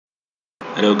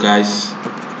Hello guys,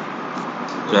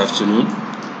 good afternoon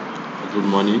or good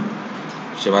morning,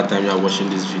 whichever time you are watching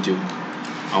this video.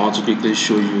 I want to quickly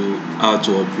show you how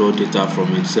to upload data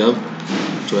from Excel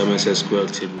to MS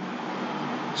SQL table.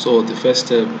 So the first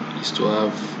step is to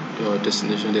have your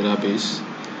destination database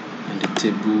and the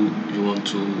table you want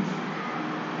to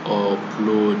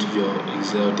upload your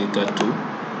Excel data to.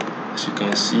 As you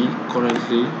can see,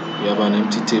 currently we have an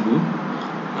empty table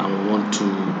and we want to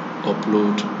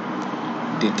upload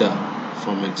data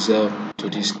from Excel to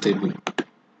this table. The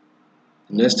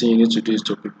next thing you need to do is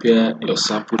to prepare your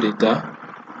sample data,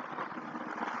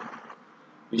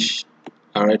 which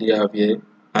I already have here,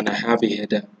 and I have a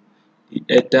header. The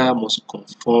header must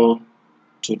conform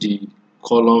to the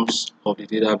columns of the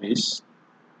database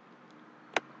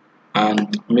and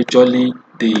majorly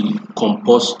the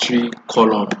compulsory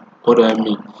column. What do I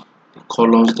mean? The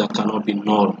columns that cannot be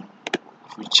null.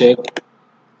 If you check,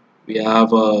 we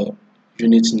have a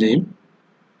unit name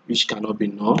which cannot be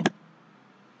null.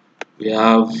 We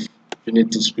have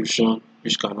unit description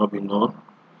which cannot be null.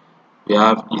 We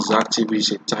have is active, which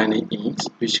is a tiny int,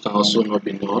 which can also not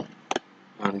be null.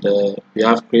 And we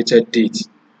have created date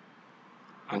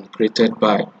and created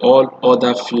by. All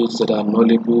other fields that are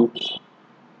nullable,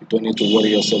 you don't need to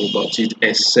worry yourself about it,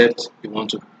 except you want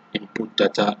to input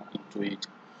data into it.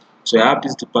 So I have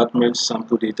this department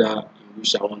sample data in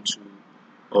which I want to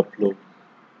upload.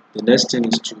 The next thing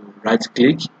is to right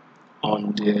click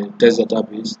on the test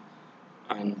database,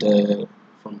 and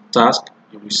from task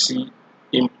you will see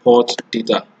import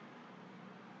data.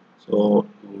 So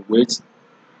you will wait,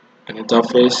 an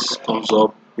interface comes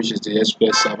up, which is the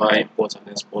SQL Server import and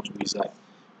export wizard.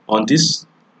 On this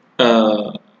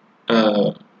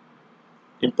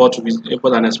import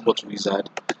and export wizard,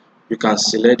 you can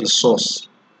select the source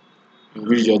in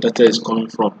which your data is coming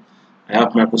from. I have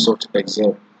Microsoft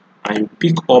Excel, and you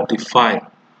pick up the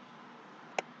file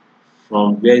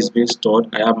from where it's being stored.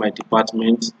 I have my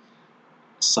department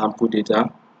sample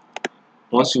data.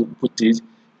 Once you put it,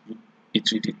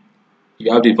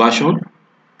 you have the version.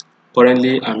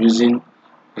 Currently I'm using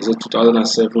Excel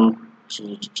 2007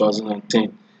 to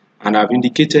 2010, and I've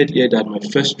indicated here that my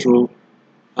first row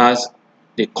has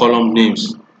the column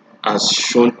names as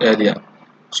shown earlier.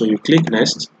 So you click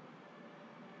next.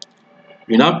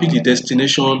 You now pick the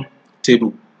destination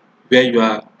table where you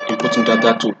are inputting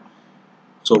data to.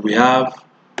 So we have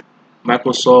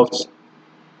Microsoft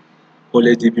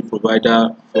DB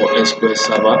provider for SQL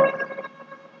Server,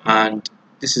 and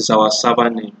this is our server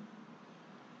name,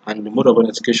 and the mode of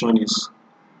authentication is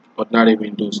ordinary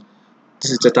Windows.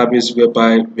 This is database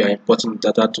whereby we are importing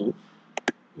data to.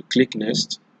 We click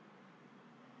next.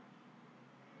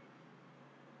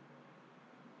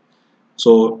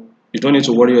 So you don't need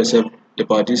to worry yourself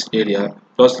about this area.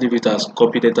 Just leave it as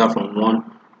copy data from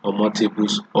one or more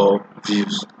tables or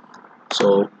views.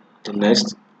 So the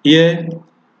next, here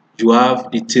you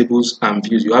have the tables and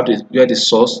views. You have the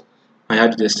source and you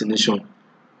have the destination.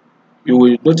 You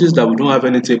will notice that we don't have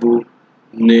any table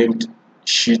named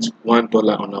sheet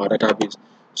 $1 on our database.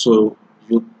 So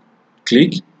you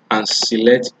click and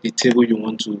select the table you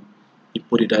want to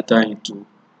input the data into,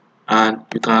 and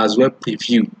you can as well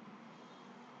preview.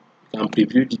 You can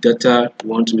preview the data you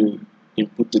want to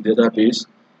input to the database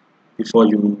before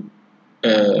you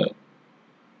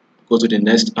go to the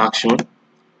next action.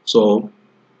 So,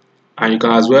 and you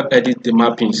can as well edit the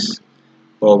mappings,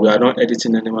 but we are not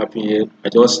editing any mapping here. I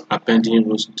just appending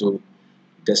rows to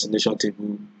destination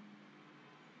table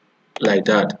like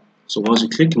that. So once you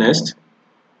click next,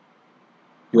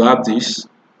 you have this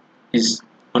is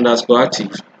underscore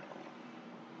active,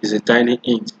 is a tiny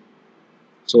int.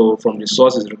 So from the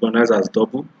source is recognized as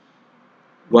double,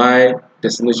 while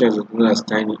destination is recognized as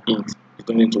tiny int. You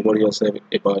don't need to worry yourself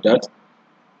about that.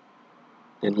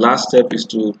 The last step is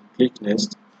to click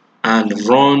next and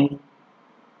run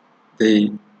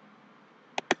the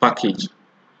package.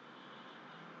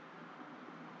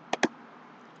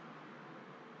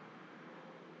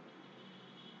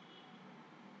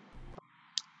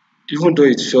 Even though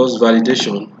it shows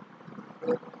validation,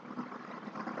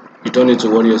 you don't need to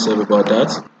worry yourself about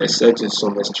that, except in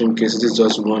some extreme cases. This is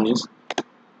just warning.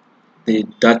 The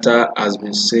data has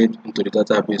been saved into the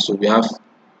database, so we have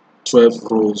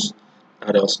 12 rows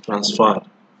that was transferred.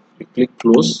 You click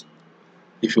close.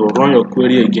 If you run your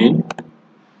query again,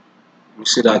 you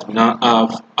see that we now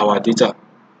have our data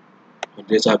on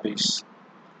the database.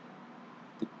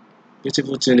 The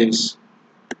beautiful thing is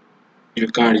you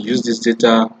can reuse this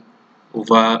data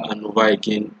over and over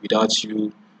again without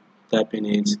you typing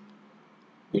it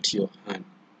with your hand.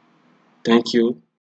 Thank you.